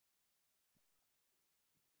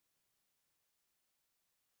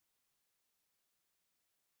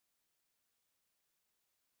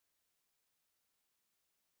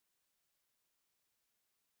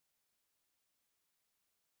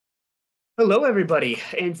Hello, everybody,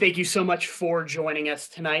 and thank you so much for joining us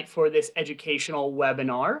tonight for this educational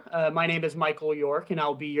webinar. My name is Michael York, and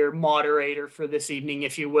I'll be your moderator for this evening,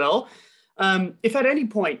 if you will. If at any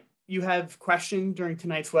point you have questions during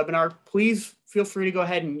tonight's webinar, please feel free to go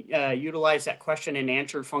ahead and utilize that question and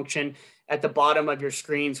answer function at the bottom of your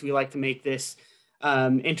screens. We like to make this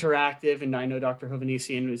interactive, and I know Dr.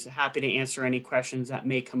 Hovanesian is happy to answer any questions that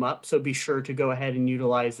may come up, so be sure to go ahead and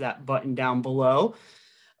utilize that button down below.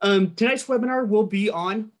 Tonight's webinar will be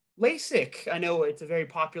on LASIK. I know it's a very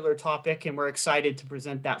popular topic, and we're excited to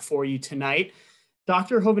present that for you tonight.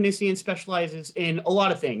 Dr. Hovanesian specializes in a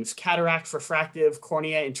lot of things: cataract, refractive,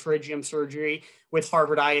 cornea, and pterygium surgery with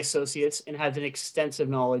Harvard Eye Associates, and has an extensive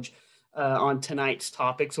knowledge on tonight's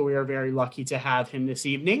topic. So we are very lucky to have him this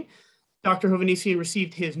evening. Dr. Hovanesian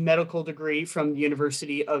received his medical degree from the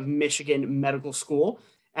University of Michigan Medical School,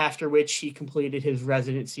 after which he completed his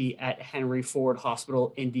residency at Henry Ford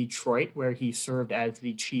Hospital in Detroit, where he served as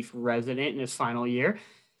the chief resident in his final year.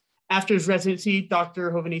 After his residency, Dr.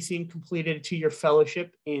 Hovanesian completed a 2-year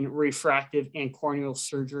fellowship in refractive and corneal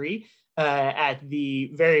surgery at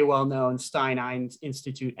the very well-known Stein Eye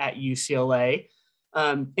Institute at UCLA.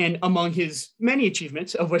 And among his many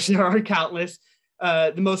achievements, of which there are countless,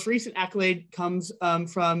 the most recent accolade comes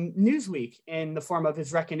from Newsweek in the form of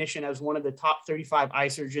his recognition as one of the top 35 eye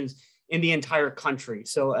surgeons in the entire country.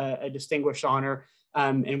 So a distinguished honor.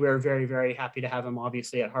 And we're very, very happy to have him,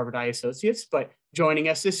 obviously, at Harvard Eye Associates, but joining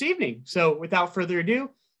us this evening. So without further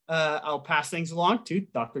ado, I'll pass things along to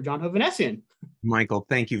Dr. John Hovanesian. Michael,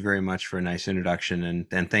 thank you very much for a nice introduction,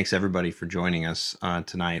 and thanks everybody for joining us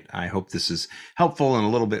tonight. I hope this is helpful and a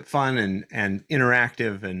little bit fun and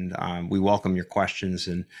interactive, and we welcome your questions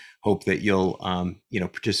and hope that you'll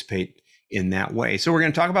participate in that way. So we're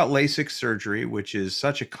going to talk about LASIK surgery, which is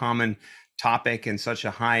such a common topic and such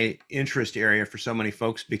a high interest area for so many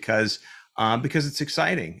folks because it's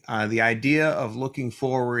exciting. The idea of looking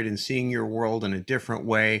forward and seeing your world in a different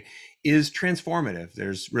way is transformative.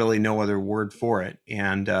 There's really no other word for it.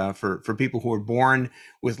 And for people who are born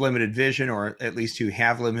with limited vision, or at least who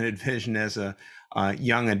have limited vision as a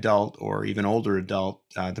young adult or even older adult,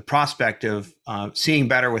 the prospect of seeing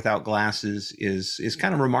better without glasses is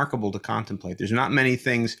kind of remarkable to contemplate. There's not many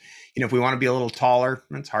things. If we want to be a little taller,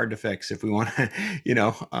 it's hard to fix. If we want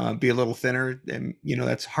to, be a little thinner,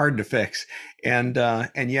 that's hard to fix. And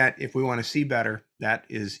yet, if we want to see better, that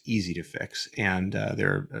is easy to fix. And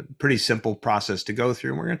they're a pretty simple process to go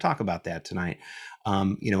through. And we're going to talk about that tonight.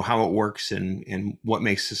 How it works and what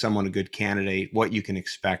makes someone a good candidate, what you can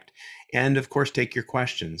expect, and of course, take your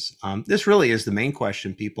questions. This really is the main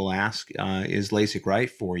question people ask, is LASIK right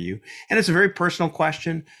for you? And it's a very personal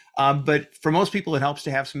question, but for most people, it helps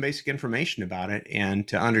to have some basic information about it and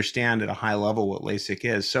to understand at a high level what LASIK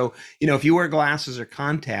is. So, if you wear glasses or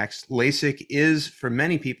contacts, LASIK is for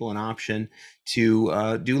many people an option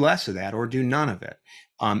to do less of that or do none of it.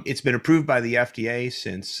 It's been approved by the FDA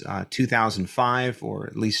since 2005, or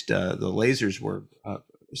at least the lasers were,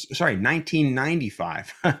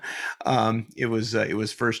 1995. It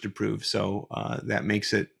was first approved. So that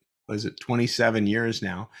makes it, 27 years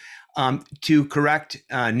now. To correct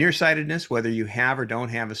nearsightedness, whether you have or don't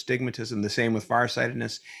have astigmatism, the same with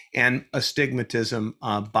farsightedness, and astigmatism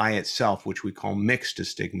by itself, which we call mixed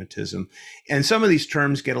astigmatism. And some of these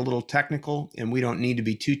terms get a little technical, and we don't need to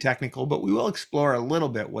be too technical, but we will explore a little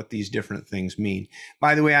bit what these different things mean.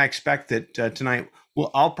 By the way, I expect that tonight,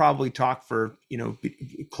 I'll probably talk for,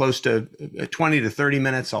 close to 20 to 30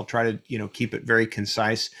 minutes. I'll try to, keep it very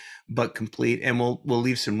concise but complete, and we'll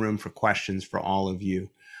leave some room for questions for all of you.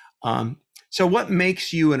 So what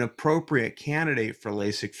makes you an appropriate candidate for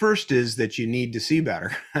LASIK? First is that you need to see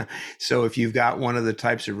better. So if you've got one of the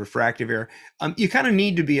types of refractive error, you kind of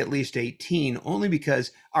need to be at least 18, only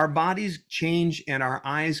because our bodies change and our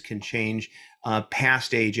eyes can change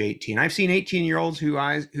past age 18. I've seen 18-year-olds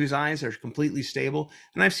whose eyes are completely stable,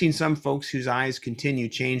 and I've seen some folks whose eyes continue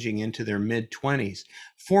changing into their mid-20s.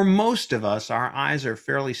 For most of us, our eyes are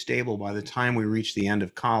fairly stable by the time we reach the end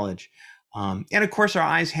of college. And of course, our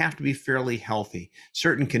eyes have to be fairly healthy.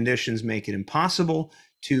 Certain conditions make it impossible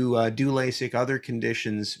to do LASIK. Other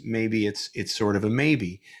conditions, maybe it's sort of a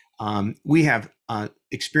maybe. We have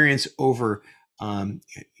experience over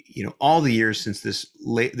all the years since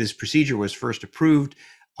this procedure was first approved.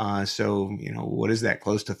 So what is that?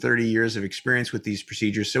 Close to 30 years of experience with these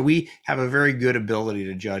procedures. So we have a very good ability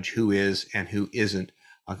to judge who is and who isn't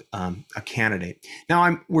a candidate.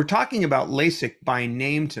 Now, we're talking about LASIK by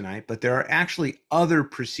name tonight, but there are actually other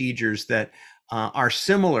procedures that are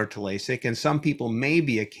similar to LASIK, and some people may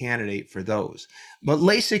be a candidate for those. But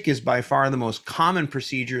LASIK is by far the most common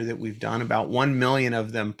procedure that we've done, about 1 million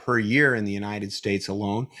of them per year in the United States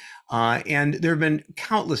alone. And there have been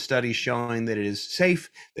countless studies showing that it is safe,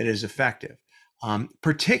 that it is effective.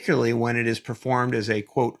 Particularly when it is performed as a,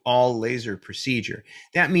 quote, all laser procedure.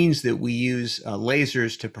 That means that we use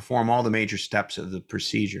lasers to perform all the major steps of the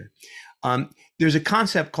procedure. There's a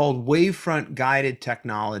concept called wavefront guided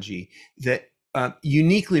technology that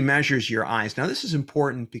uniquely measures your eyes. Now, this is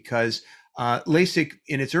important because LASIK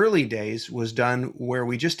in its early days was done where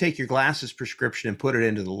we just take your glasses prescription and put it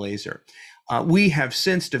into the laser. We have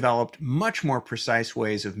since developed much more precise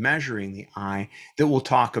ways of measuring the eye that we'll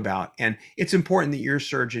talk about. And it's important that your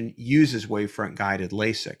surgeon uses wavefront guided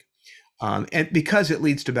LASIK. And because it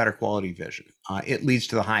leads to better quality vision, it leads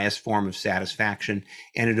to the highest form of satisfaction,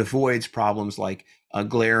 and it avoids problems like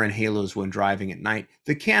glare and halos when driving at night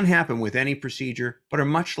that can happen with any procedure, but are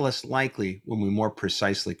much less likely when we more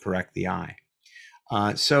precisely correct the eye.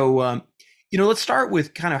 Let's start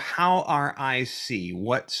with kind of how our eyes see,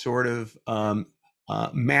 what sort of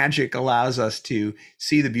magic allows us to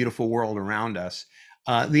see the beautiful world around us.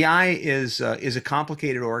 The eye is a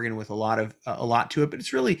complicated organ with a lot to it, but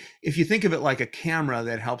it's really, if you think of it like a camera,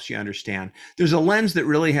 that helps you understand. There's a lens that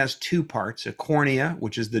really has two parts: a cornea,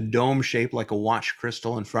 which is the dome shape like a watch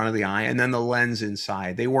crystal in front of the eye, and then the lens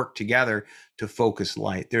inside. They work together to focus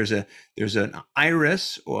light. There's an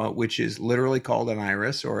iris, which is literally called an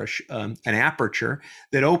iris, or an aperture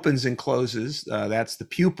that opens and closes. That's the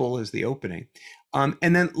pupil, is the opening.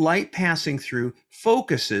 And then light passing through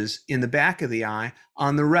focuses in the back of the eye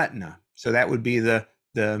on the retina. So that would be the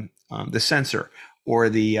sensor, or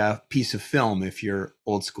the piece of film if you're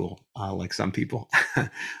old school, like some people.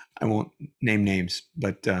 I won't name names,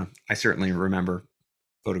 but I certainly remember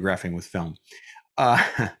photographing with film.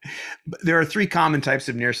 There are three common types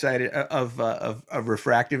of nearsighted of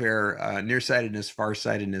refractive error: nearsightedness,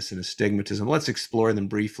 farsightedness, and astigmatism. Let's explore them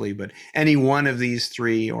briefly, but any one of these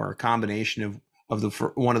three, or a combination of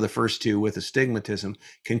one of the first two with astigmatism,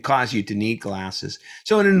 can cause you to need glasses.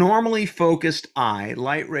 So in a normally focused eye,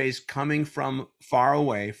 light rays coming from far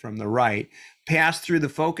away from the right pass through the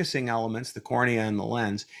focusing elements, the cornea and the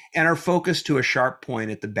lens, and are focused to a sharp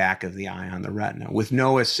point at the back of the eye on the retina, with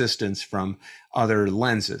no assistance from other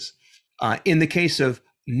lenses. In the case of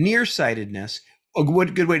nearsightedness, a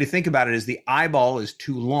good way to think about it is the eyeball is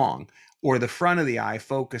too long, or the front of the eye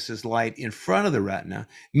focuses light in front of the retina,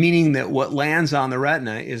 meaning that what lands on the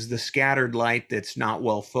retina is the scattered light that's not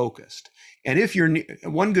well focused. And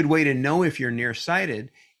one good way to know if you're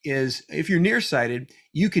nearsighted is, if you're nearsighted,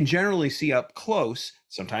 you can generally see up close.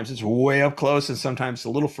 Sometimes it's way up close and sometimes a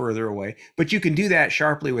little further away, but you can do that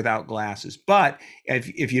sharply without glasses. But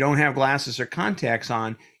if you don't have glasses or contacts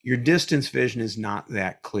on, your distance vision is not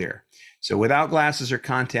that clear. So without glasses or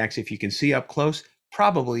contacts, if you can see up close,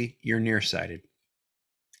 probably you're nearsighted.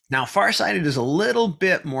 Now, farsighted is a little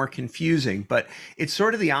bit more confusing, but it's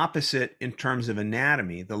sort of the opposite in terms of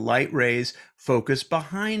anatomy. The light rays focus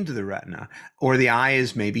behind the retina, or the eye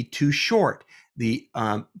is maybe too short. The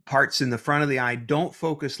parts in the front of the eye don't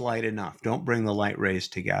focus light enough, don't bring the light rays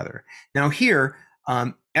together. Now here,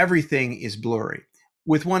 everything is blurry,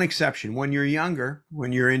 with one exception. When you're younger,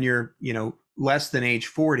 when you're in your, less than age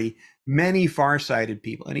 40, many farsighted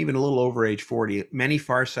people, and even a little over age 40, many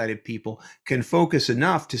farsighted people can focus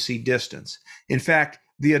enough to see distance. In fact,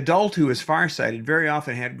 the adult who is farsighted very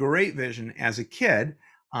often had great vision as a kid,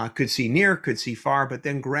 could see near, could see far, but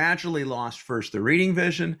then gradually lost first the reading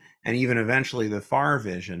vision and even eventually the far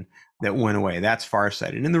vision that went away. That's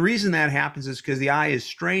farsighted. And the reason that happens is because the eye is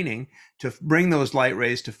straining to bring those light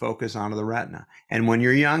rays to focus onto the retina. And when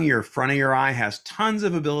you're young, your front of your eye has tons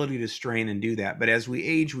of ability to strain and do that. But as we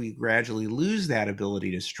age, we gradually lose that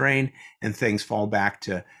ability to strain, and things fall back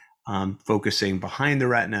to focusing behind the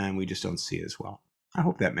retina, and we just don't see as well. I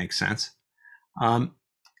hope that makes sense.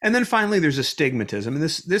 And then finally, there's astigmatism. And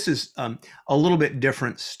this is a little bit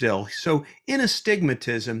different still. So in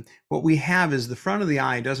astigmatism, what we have is the front of the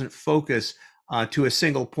eye doesn't focus to a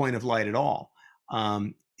single point of light at all.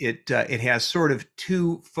 It has sort of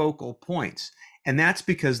two focal points. And that's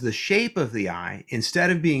because the shape of the eye, instead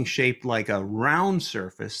of being shaped like a round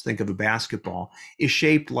surface, think of a basketball, is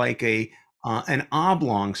shaped like an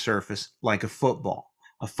oblong surface, like a football.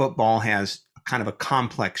 A football has kind of a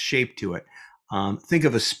complex shape to it. Think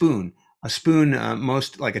of a spoon. A spoon,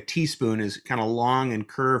 most like a teaspoon, is kind of long and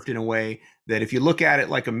curved in a way that if you look at it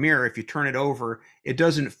like a mirror, if you turn it over, it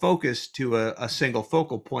doesn't focus to a single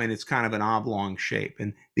focal point. It's kind of an oblong shape.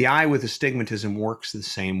 And the eye with astigmatism works the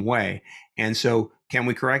same way. And so can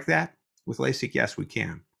we correct that with LASIK? Yes, we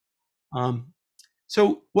can.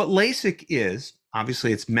 So what LASIK is,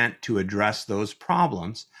 obviously it's meant to address those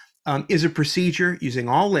problems, is a procedure using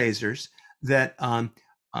all lasers that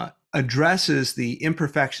addresses the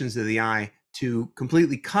imperfections of the eye to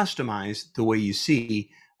completely customize the way you see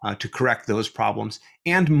to correct those problems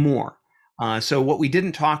and more. So what we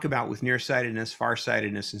didn't talk about with nearsightedness,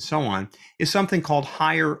 farsightedness, and so on is something called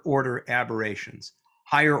higher order aberrations.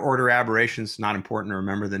 Higher order aberrations, not important to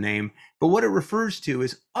remember the name, but what it refers to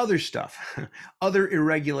is other stuff, other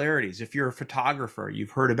irregularities. If you're a photographer,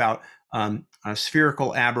 you've heard about a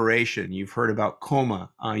spherical aberration, you've heard about coma,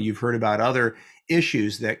 you've heard about other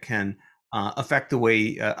issues that can affect the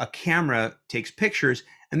way a camera takes pictures,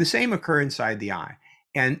 and the same occur inside the eye.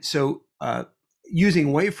 And so using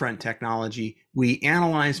wavefront technology, we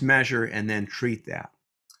analyze, measure, and then treat that.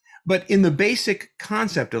 But in the basic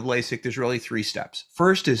concept of LASIK, there's really three steps.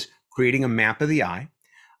 First is creating a map of the eye.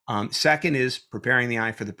 Second is preparing the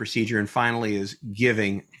eye for the procedure. And finally is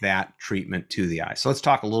giving that treatment to the eye. So let's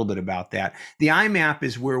talk a little bit about that. The eye map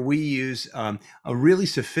is where we use a really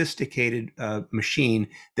sophisticated machine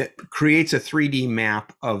that creates a 3D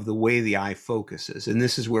map of the way the eye focuses. And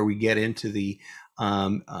this is where we get into the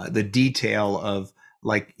detail of,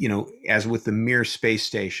 like, as with the Mir space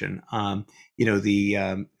station,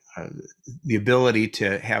 the ability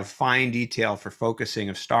to have fine detail for focusing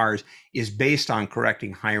of stars is based on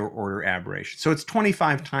correcting higher order aberration. So it's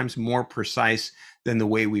 25 times more precise than the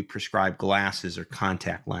way we prescribe glasses or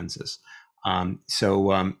contact lenses.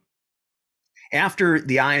 After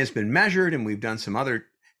the eye has been measured and we've done some other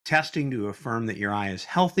testing to affirm that your eye is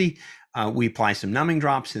healthy, we apply some numbing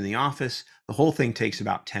drops in the office. The whole thing takes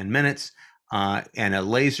about 10 minutes. And a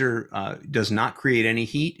laser does not create any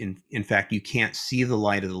heat. In fact, you can't see the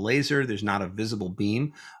light of the laser. There's not a visible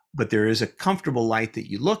beam, but there is a comfortable light that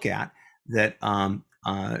you look at that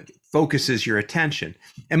focuses your attention.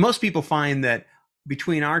 And most people find that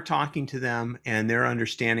between our talking to them and their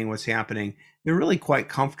understanding what's happening, they're really quite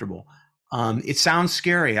comfortable. It sounds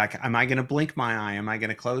scary. Like, am I going to blink my eye? Am I going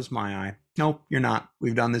to close my eye? Nope, you're not.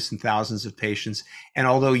 We've done this in thousands of patients. And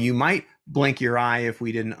although you might blink your eye if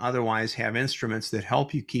we didn't otherwise have instruments that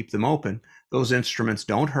help you keep them open, those instruments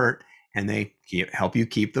don't hurt and they help you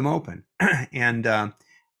keep them open. And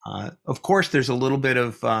of course, there's a little bit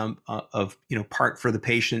of part for the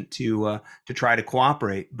patient to try to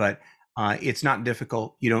cooperate, but it's not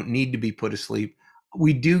difficult. You don't need to be put asleep.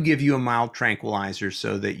 We do give you a mild tranquilizer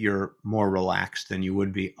so that you're more relaxed than you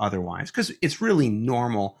would be otherwise, because it's really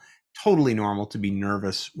normal, totally normal, to be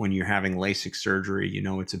nervous when you're having LASIK surgery.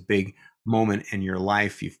 It's a big moment in your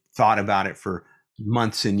life. You've thought about it for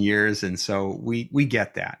months and years. And so we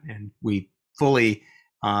get that. And we fully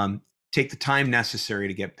take the time necessary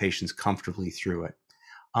to get patients comfortably through it.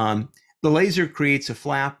 The laser creates a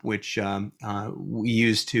flap, which we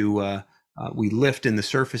use to, we lift in the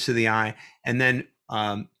surface of the eye. And then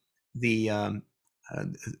a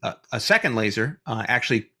second laser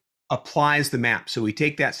actually applies the map. So we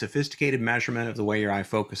take that sophisticated measurement of the way your eye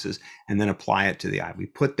focuses and then apply it to the eye. We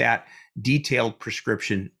put that detailed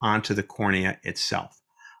prescription onto the cornea itself.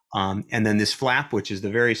 And then this flap, which is the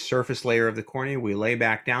very surface layer of the cornea, we lay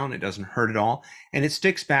back down. It doesn't hurt at all. And it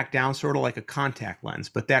sticks back down sort of like a contact lens.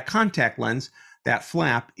 But that contact lens, that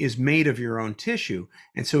flap, is made of your own tissue.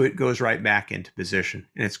 And so it goes right back into position.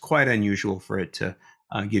 And it's quite unusual for it to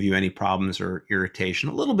give you any problems or irritation.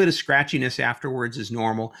 A little bit of scratchiness afterwards is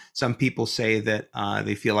normal. Some people say that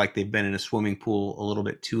they feel like they've been in a swimming pool a little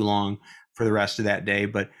bit too long for the rest of that day.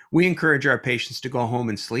 But we encourage our patients to go home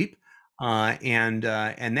and sleep. And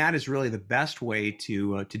that is really the best way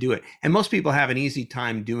to do it. And most people have an easy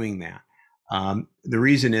time doing that. The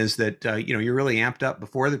reason is that you're really amped up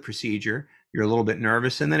before the procedure. You're a little bit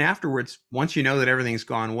nervous, and then afterwards, once you know that everything's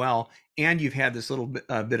gone well, and you've had this little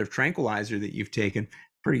bit of tranquilizer that you've taken,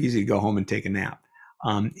 pretty easy to go home and take a nap.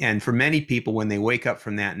 And for many people, when they wake up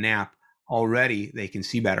from that nap, already they can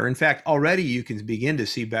see better. In fact, already you can begin to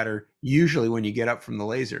see better usually when you get up from the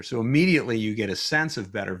laser. So immediately you get a sense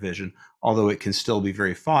of better vision, although it can still be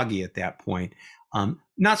very foggy at that point.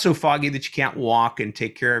 Not so foggy that you can't walk and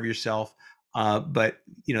take care of yourself. But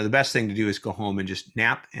the best thing to do is go home and just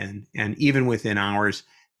nap, and even within hours,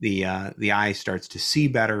 the eye starts to see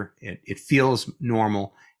better. It feels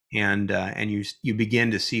normal, and you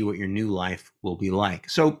begin to see what your new life will be like.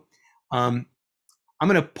 So I'm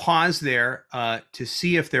going to pause there to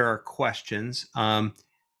see if there are questions. I'm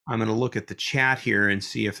going to look at the chat here and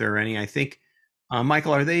see if there are any. I think,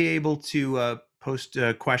 Michael, are they able to post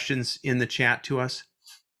questions in the chat to us?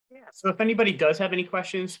 Yeah, so if anybody does have any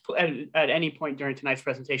questions at any point during tonight's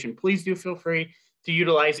presentation, please do feel free to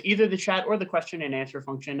utilize either the chat or the question and answer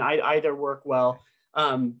function. Either work well.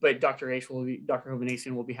 But Dr.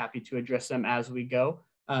 Hovanesian will be happy to address them as we go.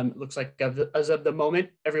 It looks like as of the moment,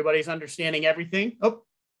 everybody's understanding everything. Oh,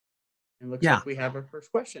 it looks Yeah. like we have our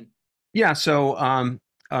first question. Yeah. So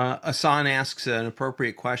Asan asks an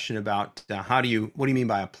appropriate question about what do you mean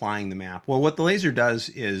by applying the map? Well, what the laser does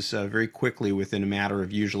is very quickly, within a matter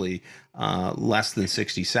of usually less than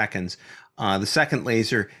 60 seconds, the second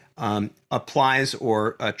laser applies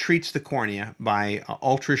or treats the cornea by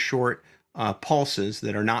ultra short pulses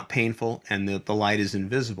that are not painful and that the light is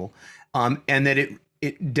invisible, and that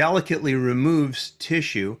it delicately removes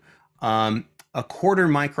tissue a quarter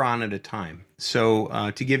micron at a time.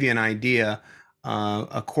 So to give you an idea,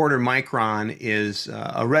 a quarter micron is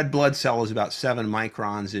a red blood cell is about 7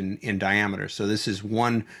 microns in diameter. So this is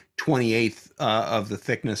 1/28th of the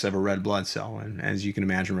thickness of a red blood cell. And as you can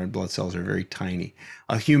imagine, red blood cells are very tiny.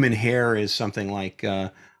 A human hair is something like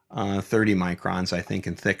 30 microns, I think,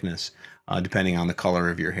 in thickness, depending on the color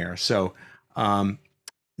of your hair. So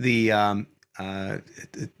the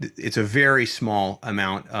it's a very small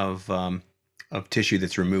amount of tissue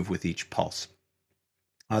that's removed with each pulse.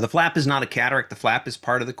 The flap is not a cataract. The flap is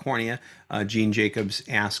part of the cornea. Gene Jacobs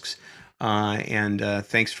asks, and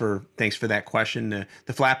thanks for that question.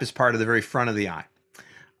 The flap is part of the very front of the eye.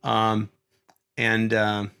 And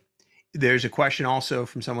there's a question also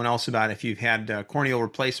from someone else about if you've had corneal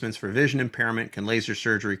replacements for vision impairment, can laser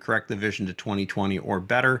surgery correct the vision to 20/20 or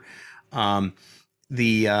better?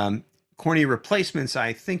 The cornea replacements,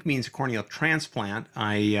 I think, means a corneal transplant.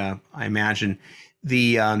 I imagine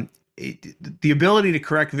the ability to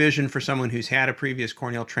correct vision for someone who's had a previous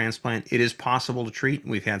corneal transplant, it is possible to treat.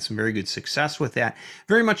 We've had some very good success with that.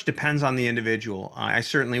 Very much depends on the individual. I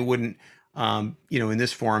certainly wouldn't, in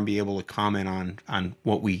this forum, be able to comment on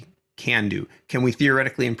what we can do. Can we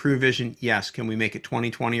theoretically improve vision? Yes. Can we make it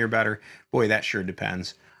 20/20 or better? Boy, that sure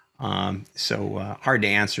depends. So hard to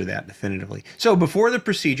answer that definitively. So before the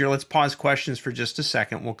procedure, let's pause questions for just a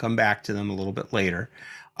second. We'll come back to them a little bit later.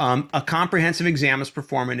 A comprehensive exam is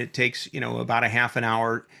performed, and it takes about a half an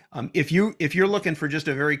hour. If you're looking for just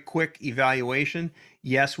a very quick evaluation,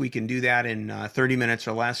 yes, we can do that in 30 minutes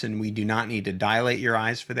or less, and we do not need to dilate your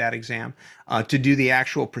eyes for that exam. To do the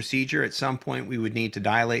actual procedure, at some point we would need to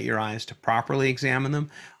dilate your eyes to properly examine them.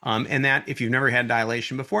 And that, if you've never had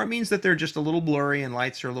dilation before, it means that they're just a little blurry and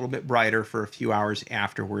lights are a little bit brighter for a few hours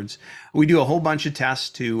afterwards. We do a whole bunch of tests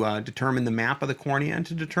to determine the map of the cornea and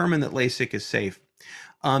to determine that LASIK is safe.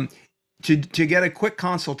 To get a quick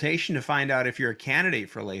consultation to find out if you're a candidate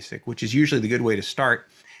for LASIK, which is usually the good way to start,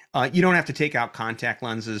 you don't have to take out contact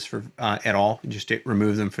lenses at all. You just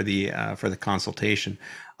remove them for the consultation.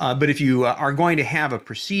 But if you are going to have a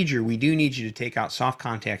procedure, we do need you to take out soft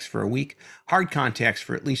contacts for a week, hard contacts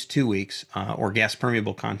for at least 2 weeks, or gas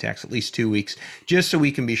permeable contacts at least 2 weeks, just so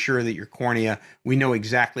we can be sure that your cornea, we know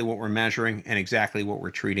exactly what we're measuring and exactly what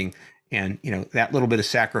we're treating. And that little bit of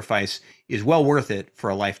sacrifice is well worth it for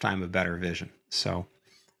a lifetime of better vision. So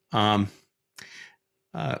on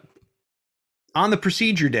the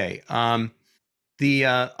procedure day, a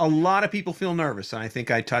lot of people feel nervous, and I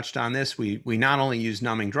think I touched on this. We not only use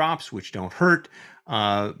numbing drops, which don't hurt,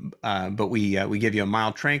 but we give you a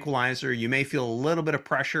mild tranquilizer. You may feel a little bit of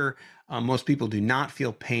pressure. Most people do not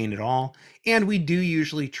feel pain at all, and we do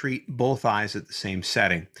usually treat both eyes at the same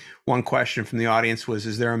setting. One question from the audience was,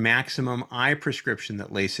 is there a maximum eye prescription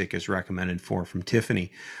that LASIK is recommended for, from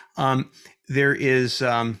Tiffany? There's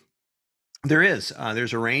a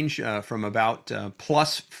range from about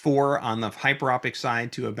 +4 on the hyperopic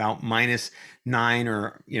side to about -9,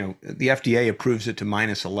 or the FDA approves it to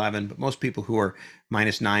 -11, but most people who are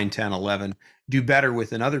 -9, 10, 11 do better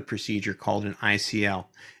with another procedure called an ICL.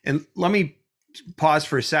 And let me pause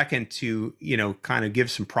for a second to kind of give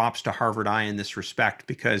some props to Harvard Eye in this respect,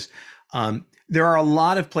 because there are a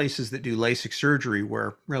lot of places that do LASIK surgery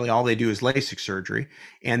where really all they do is LASIK surgery,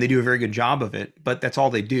 and they do a very good job of it, but that's all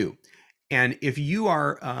they do. And if you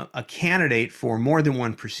are a candidate for more than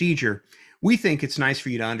one procedure, we think it's nice for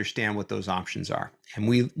you to understand what those options are. And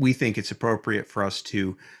we think it's appropriate for us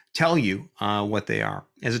to tell you what they are.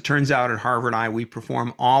 As it turns out, at Harvard Eye, we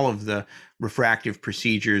perform all of the refractive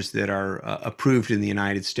procedures that are approved in the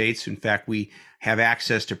United States. In fact, we have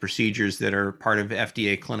access to procedures that are part of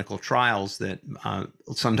FDA clinical trials that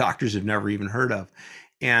some doctors have never even heard of.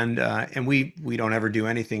 And we don't ever do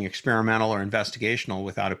anything experimental or investigational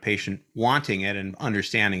without a patient wanting it and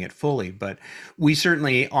understanding it fully. But we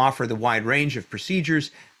certainly offer the wide range of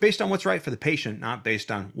procedures based on what's right for the patient, not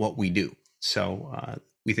based on what we do. So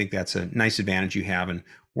we think that's a nice advantage you have in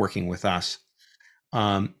working with us.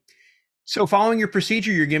 So following your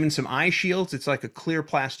procedure, you're given some eye shields. It's like a clear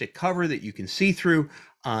plastic cover that you can see through.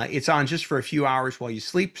 It's on just for a few hours while you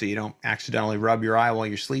sleep, so you don't accidentally rub your eye while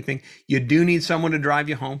you're sleeping. You do need someone to drive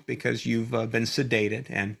you home because you've been sedated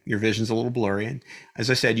and your vision's a little blurry. And as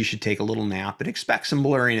I said, you should take a little nap and expect some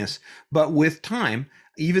blurriness. But with time,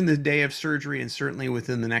 even the day of surgery, and certainly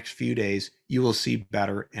within the next few days, you will see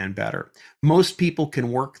better and better. Most people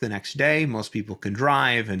can work the next day. Most people can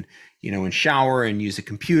drive and shower and use a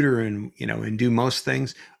computer and do most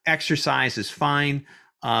things. Exercise is fine.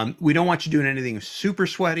 We don't want you doing anything super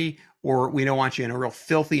sweaty, or we don't want you in a real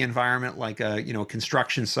filthy environment like a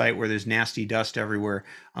construction site where there's nasty dust everywhere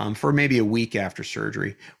for maybe a week after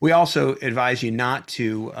surgery. We also advise you not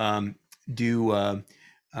to do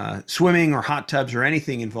swimming or hot tubs or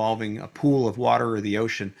anything involving a pool of water or the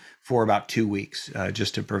ocean for about 2 weeks,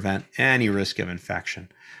 just to prevent any risk of infection.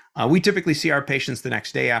 We typically see our patients the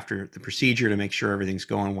next day after the procedure to make sure everything's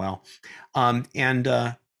going well. And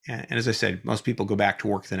as I said, most people go back to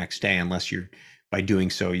work the next day unless by doing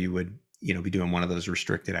so, you would, be doing one of those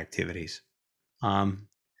restricted activities.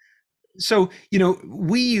 So,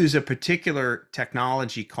 we use a particular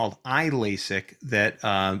technology called eye LASIK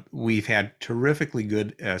that we've had terrifically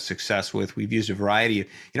good success with. We've used a variety of,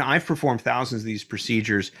 I've performed thousands of these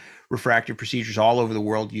procedures, refractive procedures all over the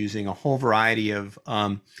world using a whole variety of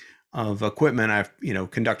equipment. I've,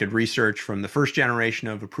 conducted research from the first generation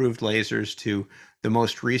of approved lasers to the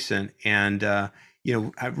most recent, and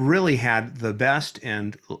I've really had the best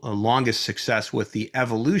and longest success with the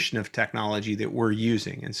evolution of technology that we're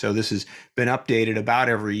using. And so this has been updated about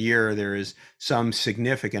every year. There is some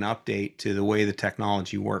significant update to the way the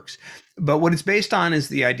technology works. But what it's based on is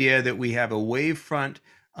the idea that we have a wavefront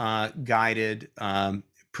guided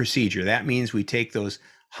procedure. That means we take those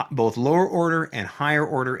both lower order and higher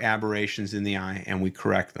order aberrations in the eye and we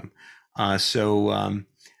correct them.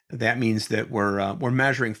 That means that we're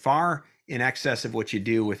measuring far in excess of what you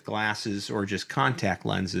do with glasses or just contact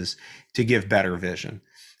lenses to give better vision.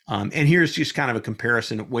 And here's just kind of a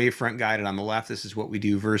comparison. Wavefront guided on the left, this is what we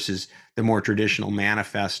do versus the more traditional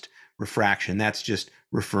manifest refraction. That's just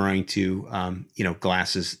referring to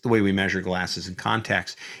glasses, the way we measure glasses and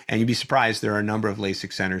contacts. And you'd be surprised, there are a number of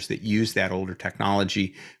LASIK centers that use that older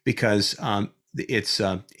technology because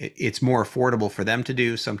it's more affordable for them to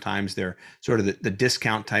do. Sometimes they're sort of the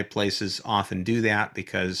discount type places often do that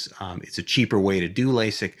because it's a cheaper way to do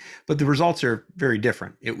LASIK, but the results are very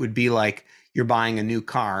different. It would be like you're buying a new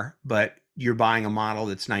car, but you're buying a model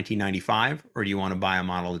that's 1995, or do you want to buy a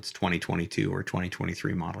model that's 2022 or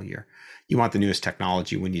 2023 model year? You want the newest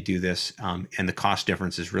technology when you do this, and the cost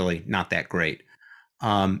difference is really not that great.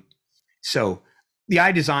 So the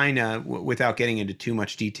eye design, without getting into too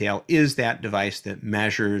much detail, is that device that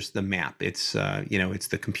measures the map. It's it's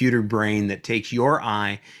the computer brain that takes your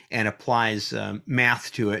eye and applies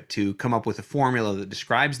math to it to come up with a formula that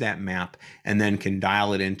describes that map and then can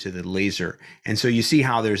dial it into the laser. And so you see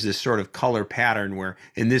how there's this sort of color pattern where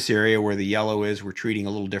in this area where the yellow is, we're treating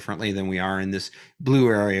a little differently than we are in this blue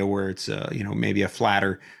area where it's maybe a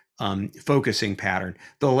flatter focusing pattern.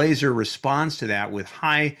 The laser responds to that with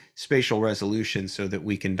high spatial resolution so that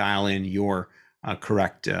we can dial in your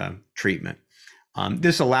correct treatment.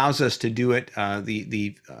 This allows us to do it.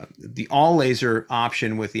 The all laser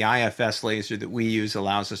option with the IFS laser that we use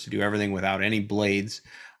allows us to do everything without any blades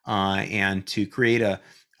and to create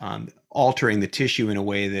altering the tissue in a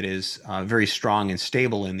way that is very strong and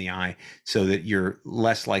stable in the eye so that you're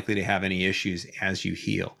less likely to have any issues as you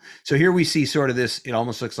heal. So here we see sort of this, it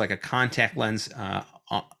almost looks like a contact lens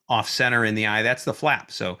off center in the eye. That's the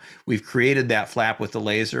flap. So we've created that flap with the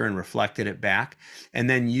laser and reflected it back. And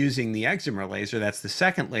then using the excimer laser, that's the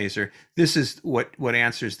second laser. This is what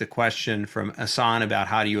answers the question from Hassan about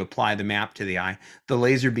how do you apply the map to the eye. The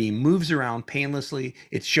laser beam moves around painlessly.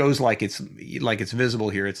 It shows like it's visible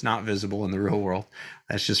here. It's not visible in the real world.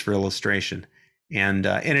 That's just for illustration. And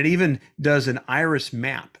it even does an iris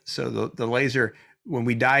map. So the laser, when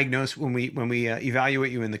we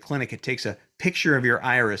evaluate you in the clinic, it takes a picture of your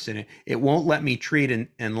iris, and it won't let me treat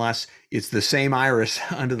unless it's the same iris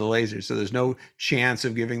under the laser. So there's no chance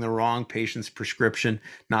of giving the wrong patient's prescription.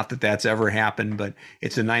 Not that that's ever happened, but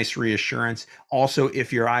it's a nice reassurance. Also,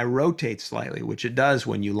 if your eye rotates slightly, which it does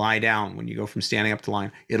when you lie down, when you go from standing up to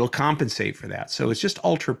lying, it'll compensate for that. So it's just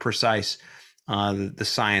ultra precise, the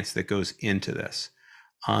science that goes into this.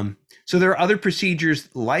 So there are other procedures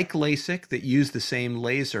like LASIK that use the same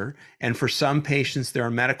laser, and for some patients there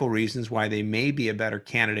are medical reasons why they may be a better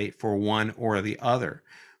candidate for one or the other.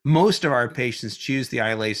 Most of our patients choose the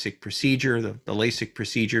eye LASIK procedure, the LASIK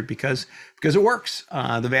procedure, because it works.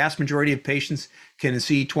 The vast majority of patients can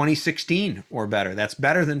see 2016 or better. That's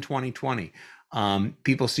better than 2020.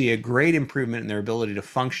 People see a great improvement in their ability to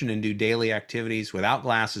function and do daily activities without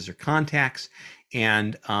glasses or contacts.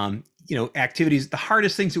 And, activities, the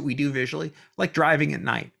hardest things that we do visually, like driving at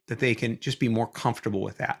night, that they can just be more comfortable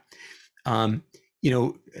with that. Um,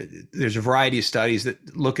 there's a variety of studies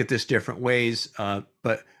that look at this different ways,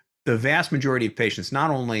 but the vast majority of patients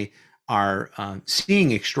not only are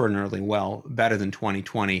seeing extraordinarily well, better than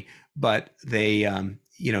 20/20, but they,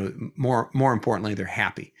 more importantly, they're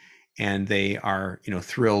happy, and they are,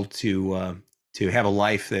 thrilled to have a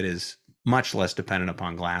life that is much less dependent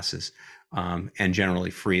upon glasses, and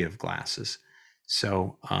generally free of glasses.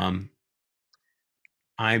 So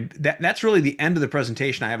that's really the end of the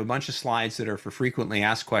presentation. I have a bunch of slides that are for frequently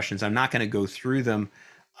asked questions. I'm not going to go through them,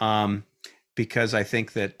 because I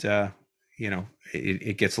think that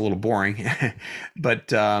it gets a little boring.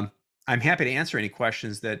 But I'm happy to answer any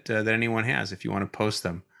questions that anyone has if you want to post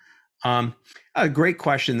them. A great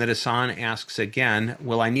question that Hassan asks again: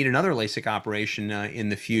 will I need another LASIK operation in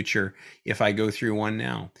the future if I go through one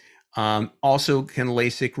now? Also, can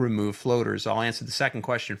LASIK remove floaters? I'll answer the second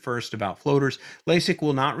question first about floaters. LASIK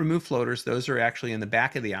will not remove floaters. Those are actually in the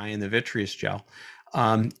back of the eye in the vitreous gel.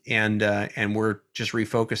 And we're just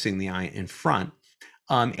refocusing the eye in front.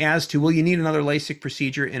 As to, will you need another LASIK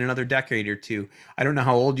procedure in another decade or two? I don't know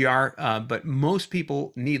how old you are, but most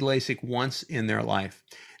people need LASIK once in their life.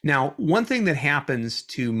 Now, one thing that happens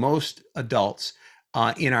to most adults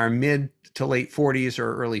in our mid to late 40s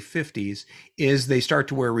or early 50s is they start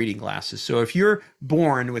to wear reading glasses. So if you're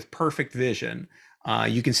born with perfect vision,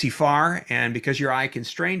 you can see far, and because your eye can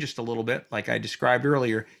strain just a little bit, like I described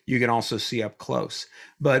earlier, you can also see up close.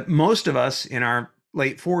 But most of us in our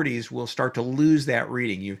late 40s will start to lose that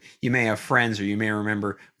reading. You may have friends, or you may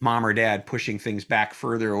remember mom or dad pushing things back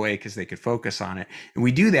further away because they could focus on it. And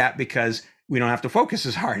we do that because we don't have to focus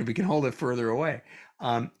as hard. We can hold it further away.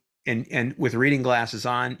 And with reading glasses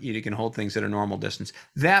on, you can hold things at a normal distance.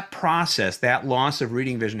 That process, that loss of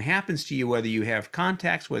reading vision, happens to you whether you have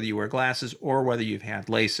contacts, whether you wear glasses, or whether you've had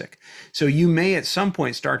LASIK. So you may at some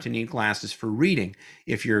point start to need glasses for reading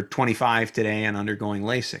if you're 25 today and undergoing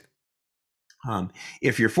LASIK.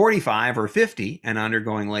 If you're 45 or 50 and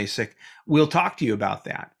undergoing LASIK, we'll talk to you about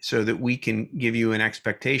that so that we can give you an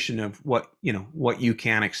expectation of what you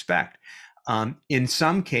can expect. In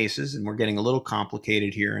some cases, and we're getting a little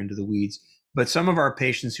complicated here into the weeds, but some of our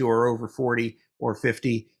patients who are over 40 or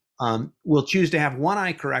 50 will choose to have one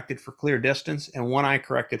eye corrected for clear distance and one eye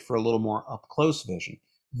corrected for a little more up close vision.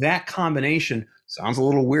 That combination sounds a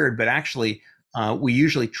little weird, but actually we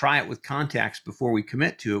usually try it with contacts before we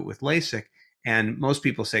commit to it with LASIK. And most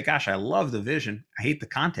people say, gosh, I love the vision, I hate the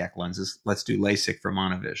contact lenses, let's do LASIK for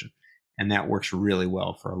monovision. And that works really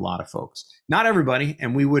well for a lot of folks. Not everybody,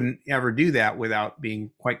 and we wouldn't ever do that without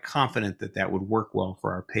being quite confident that that would work well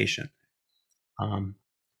for our patient.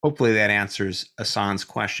 Hopefully that answers Hassan's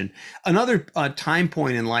question. Another time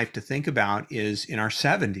point in life to think about is in our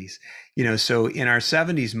 70s. So in our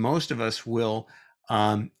 70s, most of us will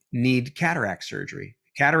need cataract surgery.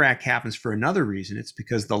 Cataract happens for another reason. It's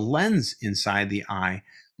because the lens inside the eye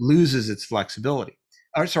loses its flexibility.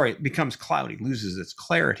 It becomes cloudy, loses its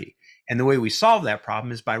clarity. And the way we solve that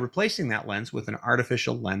problem is by replacing that lens with an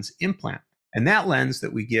artificial lens implant. And that lens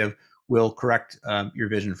that we give will correct your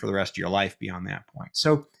vision for the rest of your life beyond that point.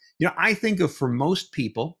 So, I think of, for most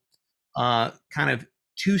people, kind of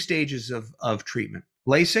two stages of treatment.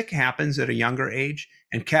 LASIK happens at a younger age,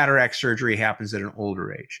 and cataract surgery happens at an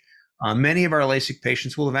older age. Many of our LASIK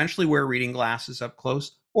patients will eventually wear reading glasses up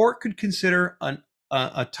close, or could consider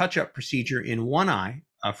a touch-up procedure in one eye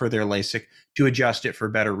for their LASIK to adjust it for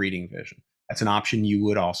better reading vision. That's an option you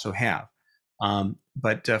would also have.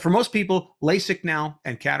 But for most people, LASIK now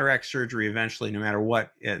and cataract surgery eventually, no matter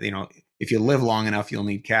what, if you live long enough, you'll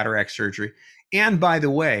need cataract surgery. And by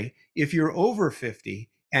the way, if you're over 50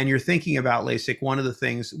 and you're thinking about LASIK, one of the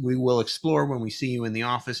things we will explore when we see you in the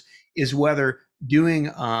office is whether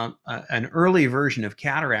doing an early version of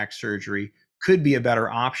cataract surgery could be a better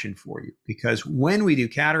option for you. Because when we do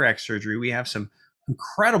cataract surgery, we have some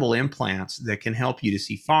incredible implants that can help you to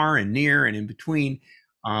see far and near and in between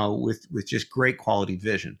with just great quality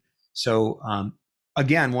vision. So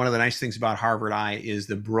again, one of the nice things about Harvard Eye is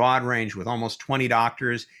the broad range, with almost 20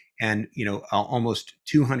 doctors and almost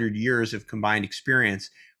 200 years of combined experience.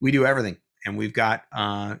 We do everything, and we've got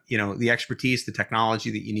the expertise, the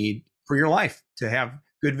technology that you need for your life to have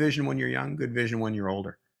good vision when you're young, good vision when you're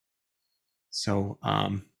older. So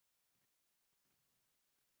I'm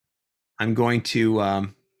going to,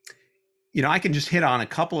 I can just hit on a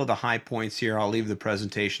couple of the high points here. I'll leave the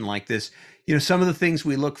presentation like this. some of the things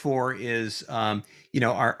we look for is,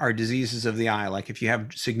 our diseases of the eye, like if you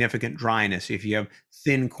have significant dryness, if you have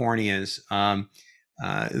thin corneas,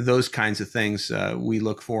 those kinds of things we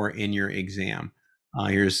look for in your exam.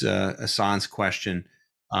 Here's Hassan's question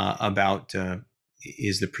about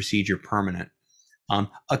is the procedure permanent?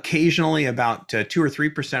 Occasionally, about 2 or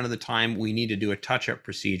 3% of the time, we need to do a touch-up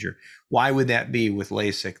procedure. Why would that be with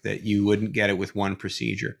LASIK that you wouldn't get it with one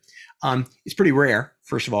procedure? It's pretty rare.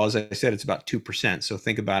 First of all, as I said, it's about 2%. So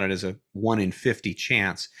think about it as a 1 in 50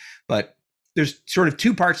 chance. But there's sort of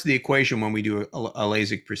two parts of the equation when we do a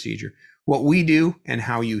LASIK procedure: what we do and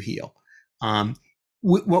how you heal.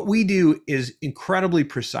 What we do is incredibly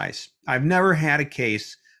precise. I've never had a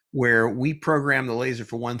case where we programmed the laser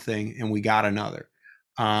for one thing and we got another.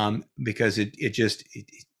 Because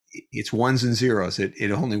it's ones and zeros.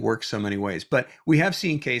 It only works so many ways. But we have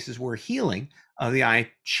seen cases where healing of the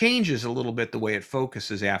eye changes a little bit the way it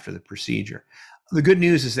focuses after the procedure. The good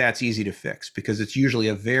news is that's easy to fix because it's usually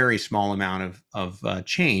a very small amount of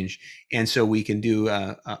change. And so we can do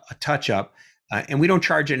a touch up and we don't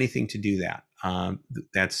charge anything to do that.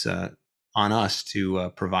 That's on us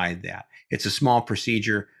to provide that. It's a small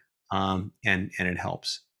procedure and it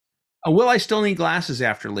helps. Will I still need glasses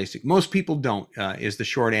after LASIK? Most people don't, is the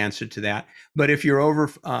short answer to that. But if you're over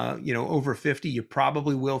 50, you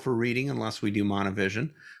probably will for reading, unless we do monovision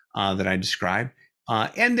that I described.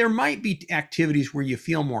 And there might be activities where you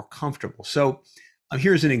feel more comfortable. So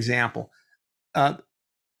here's an example.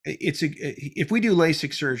 If we do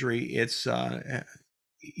LASIK surgery, it's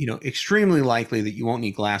extremely likely that you won't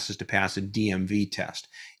need glasses to pass a DMV test.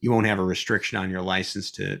 You won't have a restriction on your license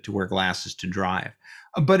to wear glasses to drive.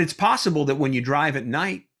 But it's possible that when you drive at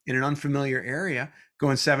night in an unfamiliar area,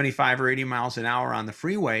 going 75 or 80 miles an hour on the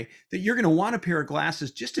freeway, that you're going to want a pair of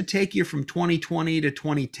glasses just to take you from 2020 to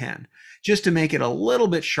 2010, just to make it a little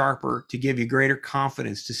bit sharper, to give you greater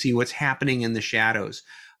confidence to see what's happening in the shadows,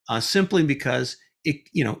 simply because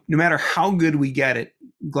no matter how good we get it,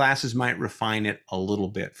 glasses might refine it a little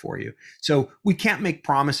bit for you. So we can't make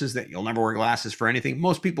promises that you'll never wear glasses for anything.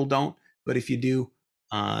 Most people don't, but if you do,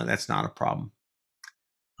 that's not a problem.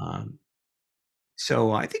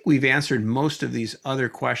 So I think we've answered most of these other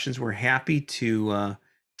questions. We're happy to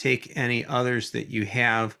take any others that you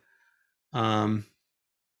have. I'm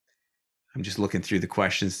just looking through the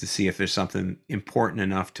questions to see if there's something important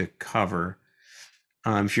enough to cover.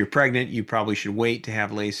 If you're pregnant, you probably should wait to have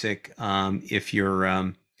LASIK. If you're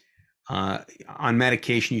on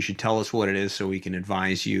medication, you should tell us what it is so we can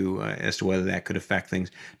advise you as to whether that could affect things.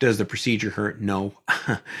 Does the procedure hurt? No,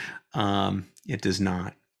 it does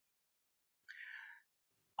not.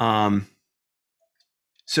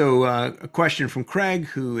 So a question from Craig,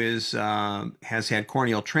 who has had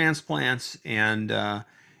corneal transplants and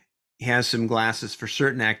has some glasses for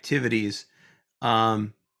certain activities.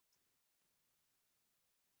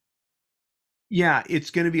 Yeah,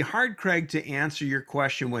 it's going to be hard, Craig, to answer your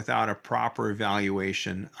question without a proper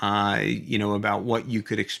evaluation, about what you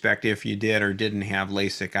could expect if you did or didn't have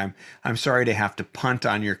LASIK. I'm sorry to have to punt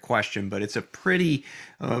on your question, but it's a pretty,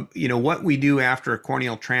 what we do after a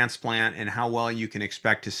corneal transplant and how well you can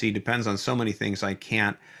expect to see depends on so many things I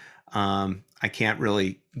can't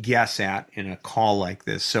really guess at in a call like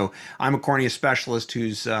this. So I'm a cornea specialist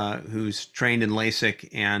who's trained in LASIK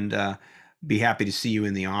and be happy to see you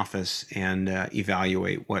in the office and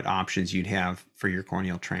evaluate what options you'd have for your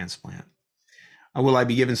corneal transplant. Will I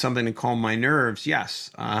be given something to calm my nerves? Yes.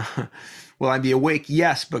 Will I be awake?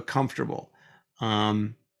 Yes, but comfortable.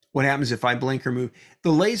 What happens if I blink or move? The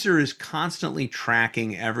laser is constantly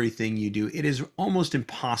tracking everything you do. It is almost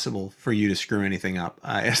impossible for you to screw anything up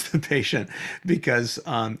as the patient, because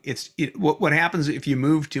what happens if you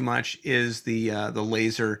move too much is the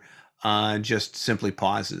laser just simply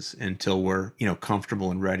pauses until we're comfortable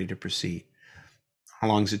and ready to proceed. How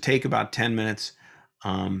long does it take? About 10 minutes.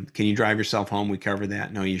 Can you drive yourself home? We covered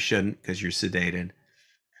that. No, you shouldn't, because you're sedated.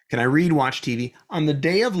 Can I read, watch TV? On the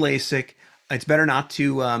day of LASIK, it's better not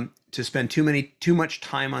to spend too much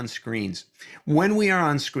time on screens. When we are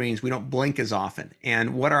on screens, we don't blink as often.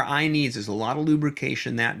 And what our eye needs is a lot of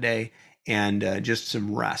lubrication that day and just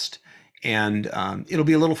some rest. And it'll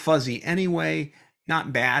be a little fuzzy anyway.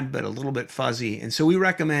 Not bad, but a little bit fuzzy. And so we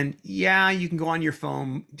recommend, you can go on your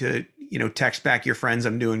phone to, text back your friends,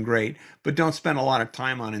 I'm doing great, but don't spend a lot of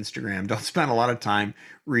time on Instagram. Don't spend a lot of time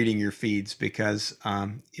reading your feeds, because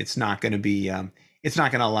it's not going to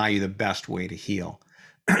allow you the best way to heal.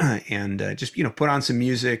 And just, put on some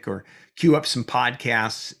music or cue up some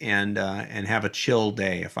podcasts and have a chill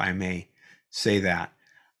day, if I may say that.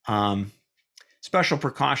 Special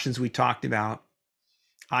precautions we talked about.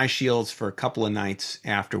 Eye shields for a couple of nights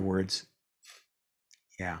afterwards.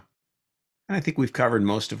 Yeah. And I think we've covered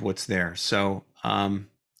most of what's there. So, and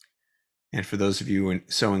for those of you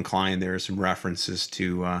so inclined, there are some references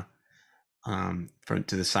to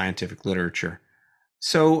to the scientific literature.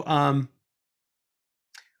 So,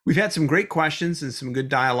 we've had some great questions and some good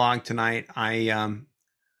dialogue tonight. I'm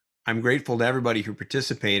grateful to everybody who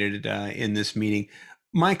participated in this meeting.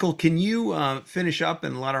 Michael, can you finish up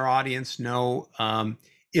and let our audience know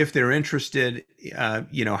if they're interested,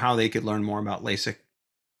 how they could learn more about LASIK?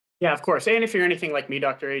 Yeah, of course. And if you're anything like me,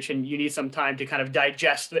 Dr. H, and you need some time to kind of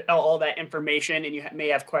digest all that information, and you may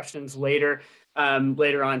have questions later,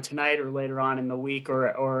 later on tonight or later on in the week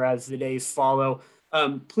or as the days follow,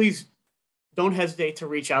 please don't hesitate to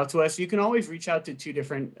reach out to us. You can always reach out to two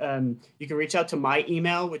different, you can reach out to my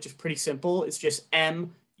email, which is pretty simple. It's just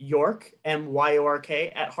myork,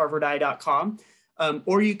 MYORK, at harvardeye.com.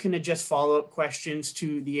 Or you can just follow up questions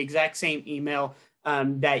to the exact same email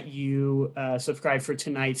that you subscribed for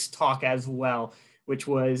tonight's talk as well, which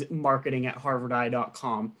was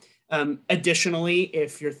marketing@harvardeye.com. Additionally,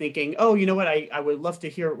 if you're thinking, oh, you know what, I would love to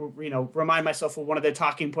hear, remind myself of one of the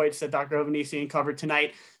talking points that Dr. Hovanesian covered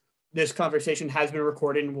tonight, this conversation has been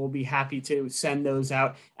recorded, and we'll be happy to send those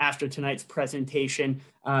out after tonight's presentation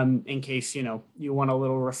in case, you want a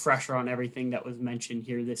little refresher on everything that was mentioned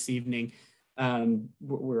here this evening.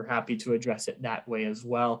 We're happy to address it that way as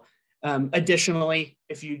well. Additionally,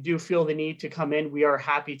 if you do feel the need to come in, we are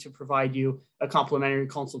happy to provide you a complimentary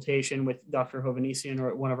consultation with Dr. Hovanesian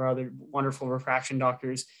or one of our other wonderful refraction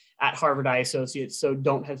doctors at Harvard Eye Associates. So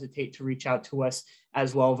don't hesitate to reach out to us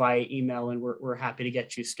as well via email, and we're happy to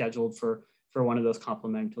get you scheduled for one of those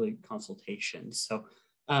complimentary consultations. So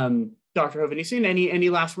Dr. Hovanesian, any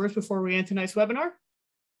last words before we end tonight's webinar?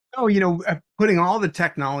 Oh, putting all the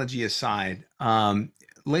technology aside,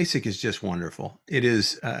 LASIK is just wonderful. It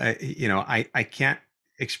is, I can't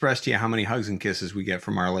express to you how many hugs and kisses we get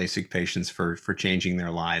from our LASIK patients for changing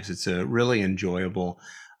their lives. It's a really enjoyable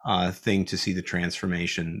thing to see the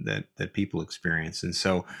transformation that people experience. And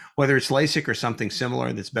so whether it's LASIK or something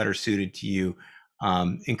similar that's better suited to you,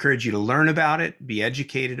 encourage you to learn about it, be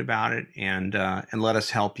educated about it, and let us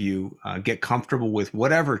help you get comfortable with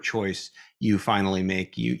whatever choice you finally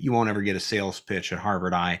make. You won't ever get a sales pitch at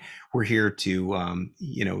Harvard Eye. We're here to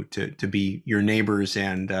to be your neighbors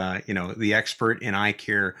and the expert in eye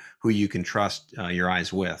care who you can trust your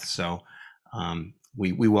eyes with. So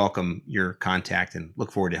we welcome your contact and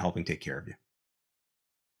look forward to helping take care of you.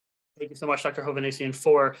 Thank you so much, Dr. Hovanesian,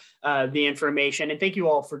 for the information. And thank you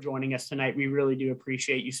all for joining us tonight. We really do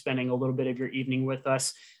appreciate you spending a little bit of your evening with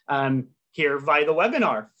us here via the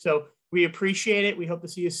webinar. So we appreciate it. We hope to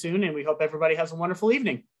see you soon, and we hope everybody has a wonderful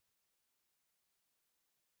evening.